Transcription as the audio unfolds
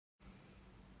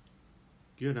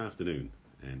Good afternoon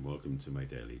and welcome to my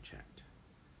daily chat.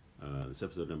 This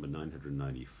episode number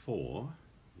 994.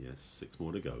 Yes, 6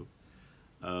 more to go.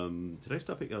 Today's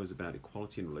topic was about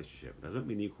equality in relationship. I don't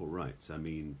mean equal rights. I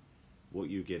mean what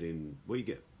you put in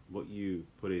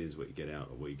is what you get out,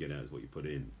 or what you get out is what you put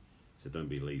in. So don't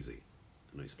be lazy.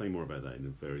 And I'll explain more about that in a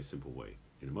very simple way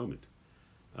in a moment.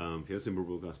 If you have seen my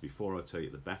broadcast before, I'll tell you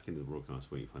at the back end of the broadcast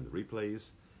where you find the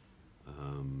replays.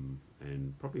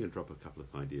 And probably going to drop a couple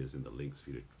of ideas in the links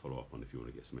for you to follow up on if you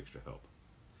want to get some extra help.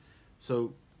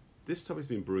 So this topic's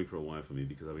been brewing for a while for me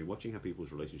because I've been watching how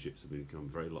people's relationships have become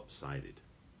very lopsided.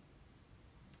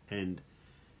 And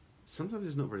sometimes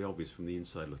it's not very obvious from the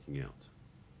inside looking out.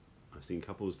 I've seen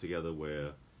couples together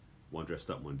where one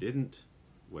dressed up, one didn't,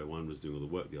 where one was doing all the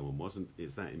work, the other one wasn't.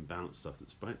 It's that imbalanced stuff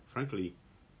that's, frankly,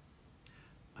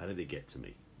 I let it get to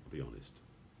me, I'll be honest.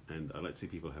 And I like to see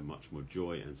people have much more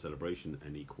joy and celebration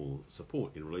and equal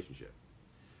support in a relationship.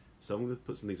 So I'm going to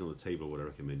put some things on the table what I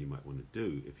recommend you might want to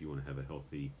do if you want to have a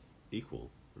healthy,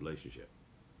 equal relationship.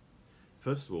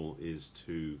 First of all is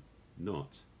to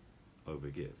not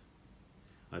overgive.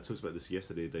 I talked about this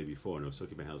yesterday, the day before, and I was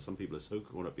talking about how some people are so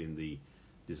caught up in the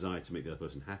desire to make the other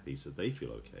person happy so they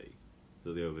feel okay,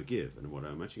 that they overgive. And what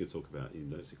I'm actually going to talk about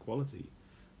in this equality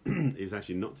is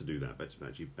actually not to do that, but to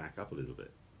actually back up a little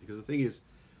bit. Because the thing is,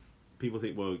 people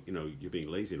think, well, you know, you're being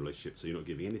lazy in a relationship, so you're not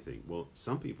giving anything. Well,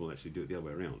 some people actually do it the other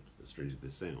way around, as strange as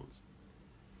this sounds.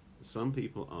 Some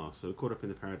people are so caught up in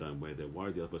the paradigm where they're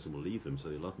worried the other person will leave them, so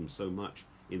they love them so much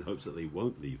in the hopes that they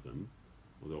won't leave them,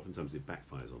 although oftentimes it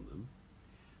backfires on them.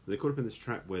 They're caught up in this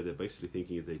trap where they're basically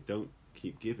thinking if they don't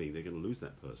keep giving, they're going to lose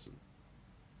that person.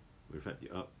 Where in fact,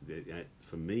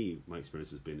 for me, my experience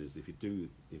has been is if you do,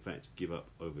 in fact, give up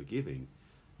over giving,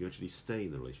 you actually stay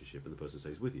in the relationship and the person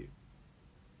stays with you.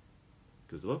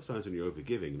 Because a lot of times when you're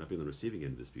over-giving, and I've been on the receiving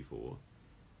end of this before,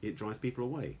 it drives people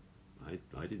away.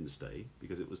 I didn't stay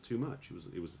because it was too much. And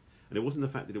it wasn't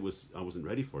the fact that I wasn't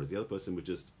ready for it. The other person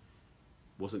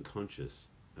wasn't conscious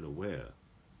and aware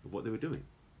of what they were doing.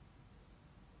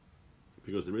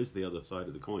 Because there is the other side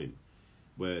of the coin,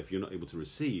 where if you're not able to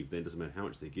receive, then it doesn't matter how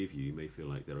much they give you, you may feel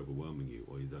like they're overwhelming you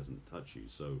or it doesn't touch you.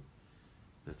 So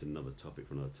that's another topic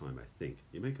for another time, I think.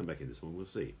 You may come back in this one, we'll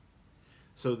see.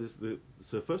 So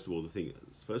first of all, the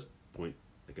first point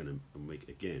I'm going to make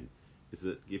again is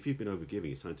that if you've been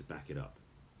overgiving, it's time to back it up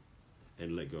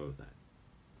and let go of that.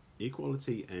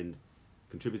 Equality and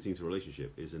contributing to a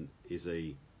relationship is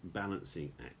a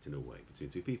balancing act in a way between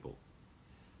two people.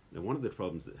 Now, one of the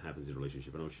problems that happens in a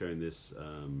relationship, and I was sharing this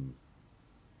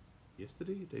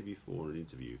yesterday, day before, in an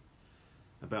interview,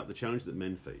 about the challenge that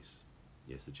men face.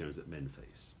 Yes, the challenge that men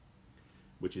face,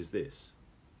 which is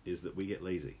that we get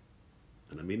lazy.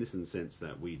 And I mean this in the sense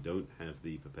that we don't have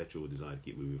the perpetual desire to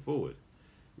keep moving forward,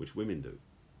 which women do.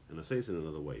 And I say this in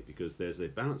another way, because there's a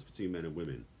balance between men and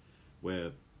women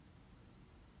where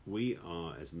we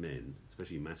are, as men,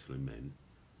 especially masculine men,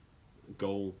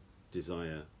 goal,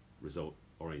 desire, result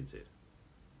oriented.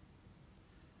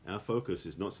 Our focus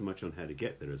is not so much on how to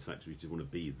get there as the fact we just want to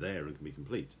be there and can be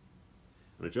complete.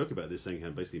 And I joke about this saying how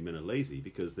basically men are lazy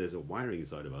because there's a wiring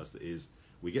inside of us that is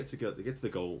we get to the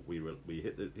goal, we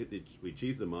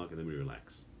achieve the mark, and then we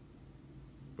relax.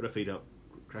 Put our feet up,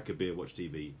 crack a beer, watch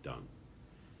TV, done.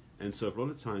 And so a lot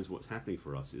of times what's happening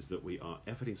for us is that we are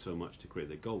efforting so much to create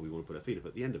that goal, we want to put our feet up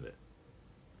at the end of it.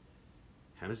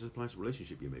 How does this apply to a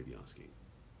relationship, you may be asking?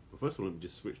 Well, first of all, let me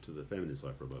just switch to the feminine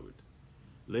side for a moment.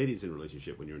 Ladies in a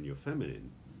relationship, when you're in your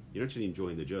feminine, you're actually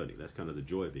enjoying the journey. That's kind of the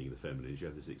joy of being the feminine. You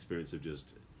have this experience of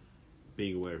just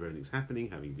being aware of everything's happening,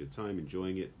 having a good time,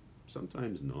 enjoying it.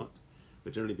 Sometimes not,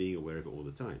 but generally being aware of it all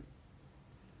the time.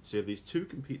 So you have these two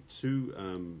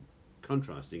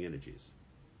contrasting energies.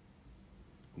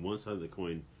 On one side of the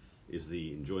coin is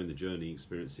the enjoying the journey,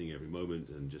 experiencing every moment,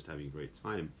 and just having a great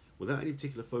time without any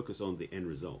particular focus on the end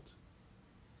result.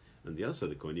 And the other side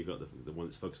of the coin, you've got the one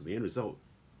that's focused on the end result.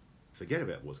 Forget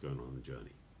about what's going on in the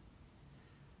journey.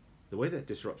 The way that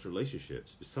disrupts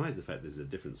relationships, besides the fact there's a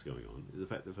difference going on, is the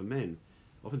fact that for men,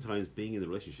 oftentimes being in the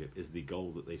relationship is the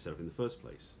goal that they set up in the first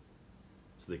place.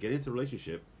 So they get into the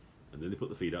relationship, and then they put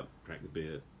the feet up, crack a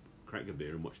beer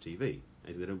and watch TV,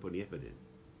 as they don't put any effort in.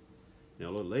 Now,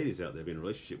 a lot of ladies out there have been in a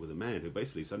relationship with a man who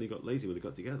basically suddenly got lazy when they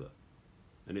got together.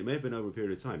 And it may have been over a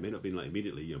period of time. It may not have been like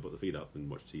immediately, put the feet up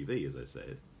and watch TV, as I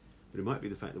said. But it might be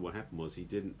the fact that what happened was he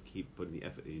didn't keep putting the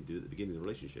effort he did at the beginning of the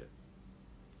relationship.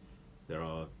 There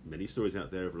are many stories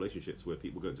out there of relationships where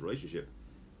people got into a relationship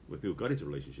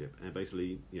and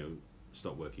basically,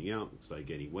 stop working out, start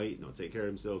gaining weight, not take care of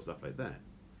themselves, stuff like that.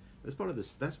 That's part of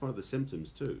the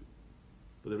symptoms too.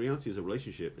 But the reality is a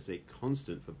relationship is a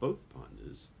constant for both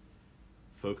partners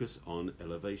focus on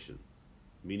elevation.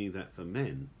 Meaning that for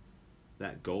men,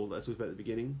 that goal that I talked about at the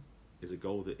beginning is a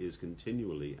goal that is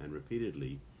continually and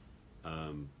repeatedly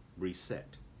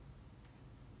reset,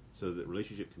 so that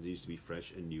relationship continues to be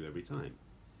fresh and new every time.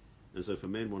 And so for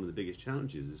men, one of the biggest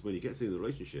challenges is when you get to the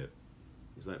relationship,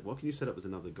 it's like, what can you set up as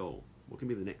another goal? What can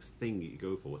be the next thing that you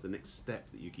go for? What's the next step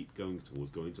that you keep going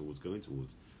towards,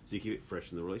 so you keep it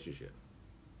fresh in the relationship?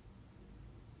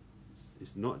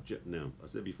 It's not just, now, I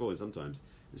said before, sometimes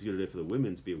it's a good idea for the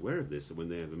women to be aware of this, so when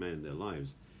they have a man in their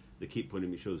lives, they keep putting,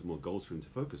 make sure there's more goals for him to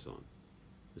focus on.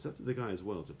 It's up to the guy as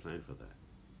well to plan for that.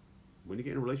 When you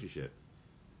get in a relationship,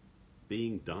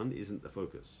 being done isn't the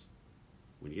focus.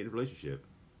 When you get in a relationship,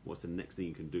 what's the next thing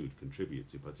you can do to contribute,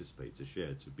 to participate, to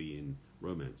share, to be in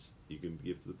romance you can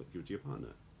give to your partner?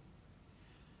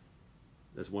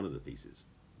 That's one of the pieces.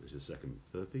 There's a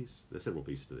third piece. There's several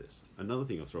pieces to this. Another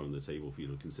thing I'll throw on the table for you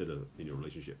to consider in your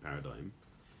relationship paradigm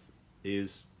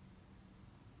is,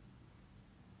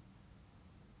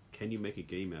 can you make a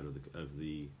game out of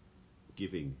the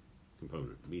giving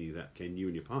component? Meaning that, can you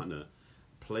and your partner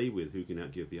play with who can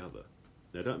outgive the other?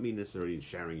 Now, I don't mean necessarily in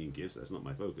sharing in gifts. That's not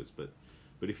my focus. But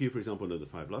if you, for example, know the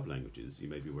 5 love languages, you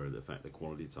may be aware of the fact that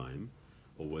quality time,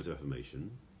 or words of affirmation,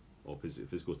 or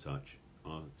physical touch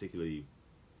are particularly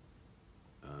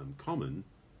common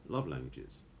love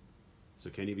languages. So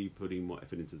can you be putting more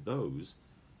effort into those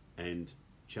and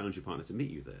challenge your partner to meet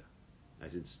you there?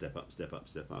 As in step up, step up,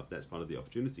 step up. That's part of the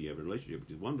opportunity of a relationship,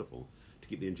 which is wonderful, to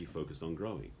keep the energy focused on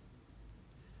growing.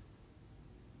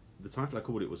 The title I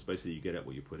called it was basically, you get out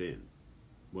what you put in.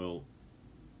 Well,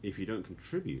 if you don't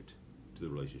contribute to the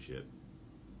relationship,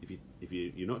 if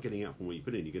you're not getting out from what you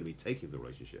put in, you're going to be taking the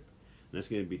relationship. And that's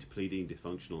going to be depleting,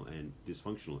 dysfunctional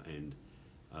and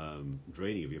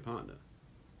draining of your partner.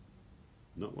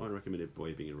 Not what I recommend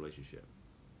for being in a relationship.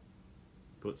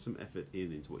 Put some effort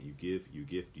into what you give, you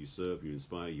gift, you serve, you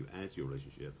inspire, you add to your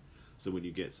relationship. So when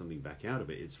you get something back out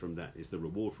of it, it's from that. It's the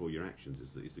reward for your actions.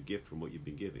 It's the gift from what you've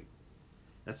been giving.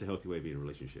 That's a healthy way of being in a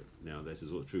relationship. Now, this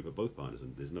is all true for both partners,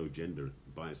 and there's no gender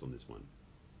bias on this one.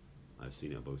 I've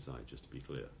seen it on both sides, just to be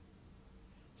clear.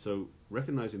 So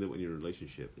recognizing that when you're in a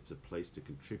relationship, it's a place to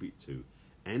contribute to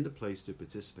and a place to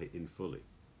participate in fully.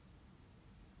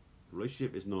 A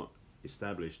relationship is not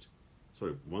established.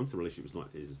 Sorry, once a relationship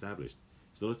is established,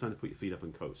 it's not a time to put your feet up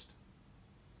and coast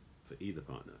for either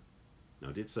partner. Now,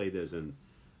 I did say there's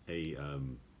a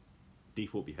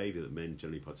default behavior that men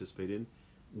generally participate in.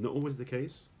 Not always the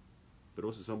case, but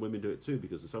also some women do it too,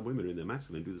 because some women in their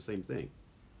masculine do the same thing.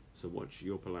 So watch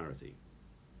your polarity.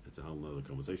 That's a whole other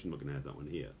conversation. I'm not going to have that one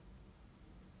here.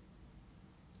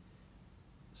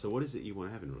 So what is it you want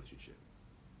to have in a relationship?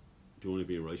 Do you want to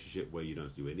be in a relationship where you don't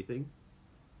have to do anything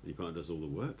and your partner does all the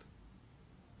work?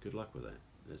 Good luck with that.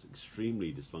 That's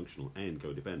extremely dysfunctional and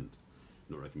codependent.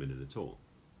 Not recommended at all.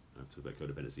 I've talked about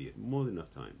codependency more than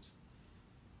enough times.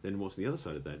 Then what's on the other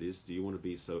side of that is, do you want to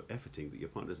be so efforting that your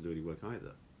partner doesn't do any work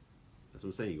either? That's what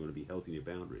I'm saying. You want to be healthy in your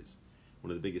boundaries.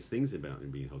 One of the biggest things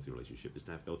about being a healthy relationship is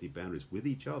to have healthy boundaries with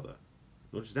each other.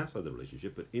 Not just outside the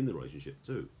relationship, but in the relationship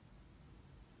too.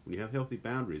 When you have healthy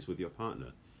boundaries with your partner,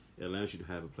 it allows you to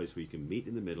have a place where you can meet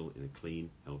in the middle in a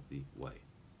clean, healthy way.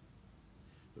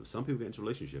 But some people get into a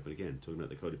relationship, and again, talking about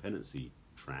the codependency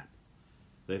trap,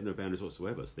 they have no boundaries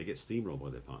whatsoever, so they get steamrolled by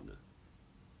their partner.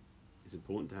 It's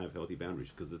important to have healthy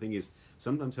boundaries, because the thing is,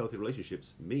 sometimes healthy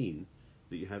relationships mean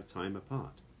that you have time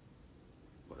apart.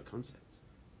 What a concept.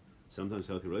 Sometimes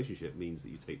healthy relationship means that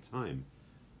you take time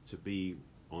to be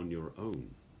on your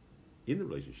own in the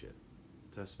relationship,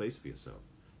 to have space for yourself.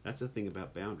 That's the thing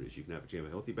about boundaries. You can have a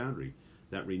healthy boundary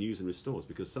that renews and restores,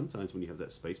 because sometimes when you have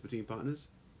that space between partners,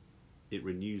 it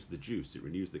renews the juice, it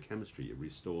renews the chemistry, it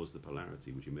restores the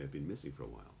polarity which you may have been missing for a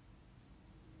while.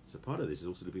 So part of this is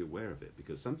also to be aware of it,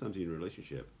 because sometimes in a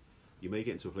relationship, you may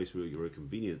get into a place where you're at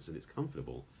convenience and it's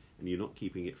comfortable, and you're not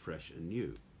keeping it fresh and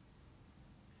new.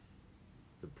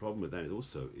 The problem with that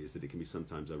also is that it can be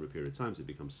sometimes over a period of time, so it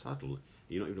becomes subtle, and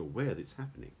you're not even aware that it's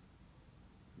happening.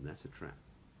 And that's a trap.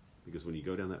 Because when you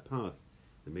go down that path,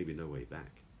 there may be no way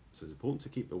back. So it's important to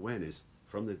keep awareness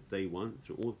from the day one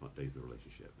through all the days of the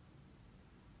relationship.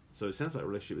 So it sounds like a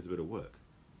relationship is a bit of work.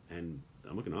 And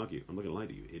I'm not going to argue, I'm not going to lie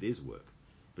to you, it is work.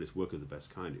 But it's work of the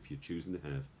best kind if you're choosing to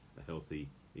have a healthy,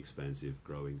 expansive,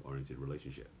 growing, oriented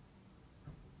relationship.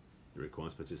 It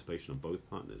requires participation on both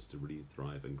partners to really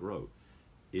thrive and grow,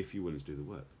 if you're willing to do the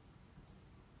work.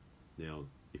 Now,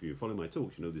 if you follow my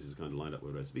talks, you know this is kind of lined up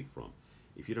where I speak from.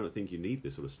 If you don't think you need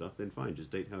this sort of stuff, then fine,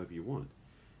 just date however you want.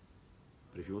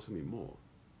 But if you want something more,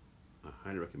 I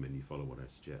highly recommend you follow what I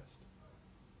suggest.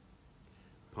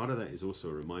 Part of that is also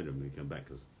a reminder, I'm going to come back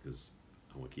because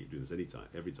I want to keep doing this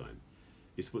every time,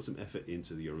 is to put some effort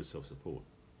into your own self-support.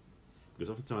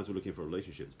 Because oftentimes we're looking for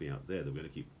relationships to be out there that we're going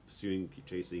to keep pursuing, keep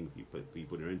chasing, keep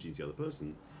putting our energy into the other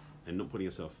person, and not putting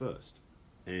yourself first.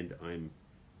 And I'm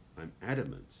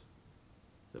adamant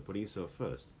that putting yourself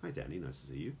first. Hi, Danny. Nice to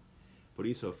see you.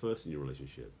 Putting yourself first in your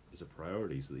relationship is a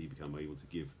priority so that you become able to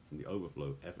give from the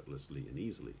overflow effortlessly and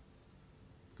easily.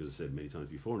 Because I said many times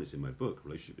before, and it's in my book,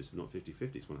 relationship is not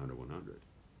 50-50, it's 100-100.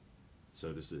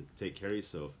 So just to take care of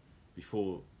yourself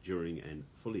before, during, and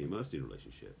fully immersed in a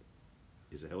relationship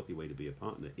is a healthy way to be a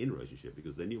partner in a relationship,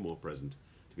 because then you're more present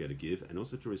to be able to give and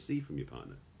also to receive from your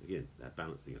partner. Again, that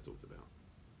balance thing I talked about.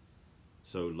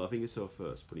 So loving yourself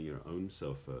first, putting your own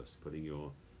self first, putting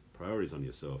your priorities on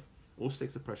yourself, also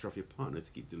takes the pressure off your partner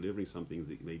to keep delivering something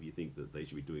that maybe you think that they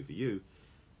should be doing for you,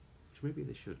 which maybe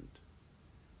they shouldn't.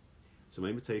 So my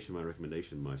invitation, my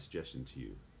recommendation, my suggestion to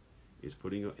you is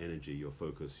putting your energy, your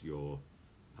focus, your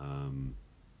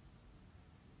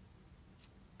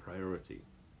priority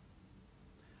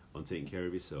on taking care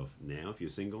of yourself now if you're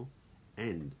single,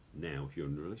 and now if you're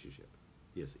in a relationship.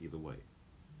 Yes, either way.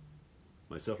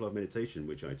 My self-love meditation,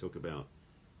 which I talk about,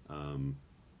 how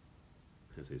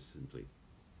to say simply,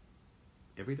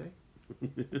 every day.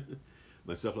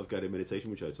 My self-love guided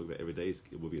meditation, which I talk about every day,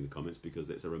 will be in the comments, because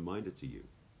it's a reminder to you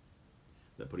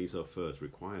that putting yourself first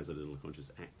requires a little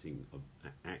conscious act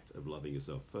of loving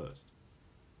yourself first.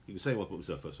 You can say, well, I put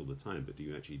myself first all the time, but do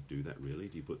you actually do that really?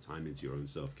 Do you put time into your own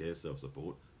self-care,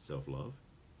 self-support, self-love?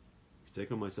 If you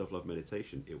take on my self-love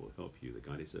meditation, it will help you. The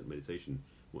guided meditation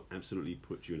will absolutely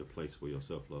put you in a place where your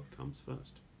self-love comes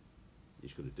first. You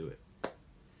just got to do it.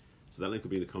 So that link will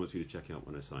be in the comments for you to check out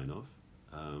when I sign off.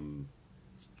 If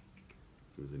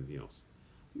there's anything else,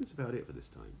 I think that's about it for this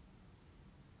time.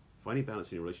 Finding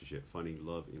balance in your relationship, finding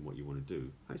love in what you want to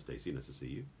do. Hi Stacey, nice to see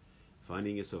you.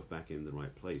 Finding yourself back in the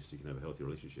right place so you can have a healthy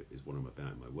relationship is what I'm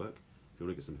about in my work. If you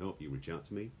want to get some help, you reach out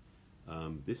to me.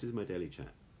 This is my daily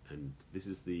chat, and this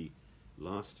is the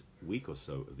last week or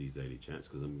so of these daily chats,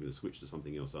 because I'm going to switch to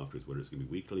something else afterwards, whether it's going to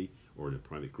be weekly or in a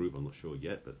private group. I'm not sure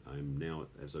yet, but I'm now at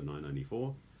episode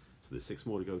 994, so there's 6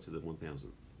 more to go to the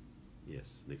 1000th.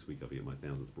 Yes, next week I'll be at my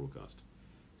 1000th broadcast.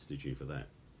 Stay tuned for that.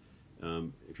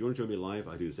 If you want to join me live,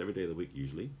 I do this every day of the week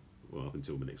usually. Well, up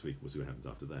until next week, we'll see what happens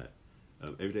after that.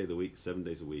 Every day of the week, 7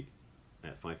 days a week,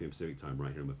 at 5 p.m. Pacific time,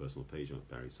 right here on my personal page on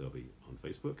Barry Selby on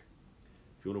Facebook.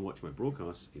 If you want to watch my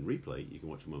broadcasts in replay, you can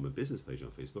watch them on my business page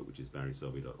on Facebook, which is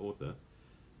barryselby.author.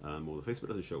 Well, the Facebook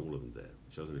doesn't show all of them there.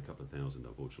 It shows only a couple of thousand,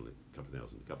 unfortunately. A couple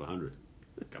of hundred.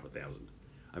 A couple of thousand.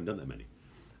 I haven't done that many.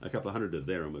 A couple of hundred are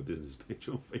there on my business page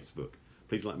on Facebook.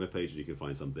 Please like my page and you can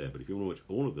find some there. But if you want to watch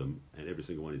all of them and every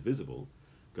single one is visible,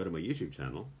 go to my YouTube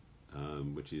channel,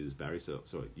 which is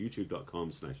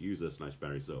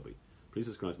youtube.com/user/Barry Selby. Please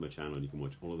subscribe to my channel and you can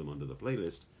watch all of them under the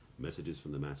playlist, Messages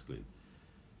from the Masculine.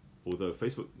 Although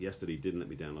Facebook yesterday didn't let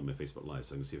me download my Facebook Live,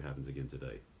 so I'm going to see what happens again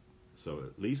today. So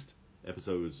at least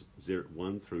episodes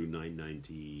 1 through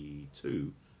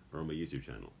 992 are on my YouTube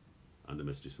channel under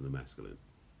Messages from the Masculine.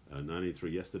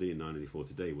 993 yesterday and 994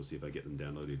 today. We'll see if I get them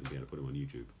downloaded and be able to put them on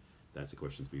YouTube. That's a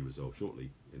question to be resolved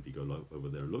shortly. If you go over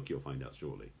there and look, you'll find out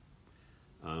shortly.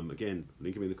 Again,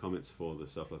 link them in the comments for the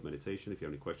self-love meditation. If you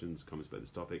have any questions, comments about this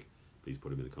topic, please put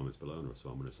them in the comments below, and so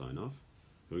I'm going to sign off.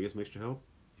 If you want to get some extra help,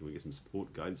 if you want to get some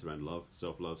support, guidance around love,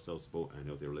 self-support, and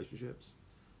healthy relationships,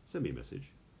 send me a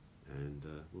message, and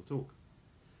we'll talk.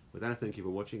 With that, I thank you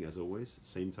for watching. As always,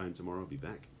 same time tomorrow, I'll be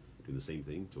back doing the same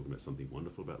thing, talking about something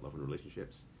wonderful about love and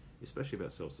relationships, especially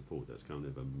about self-support. That's kind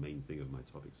of a main thing of my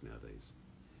topics nowadays.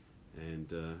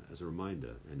 And as a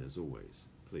reminder, and as always,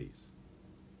 please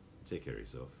take care of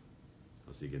yourself.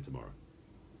 I'll see you again tomorrow.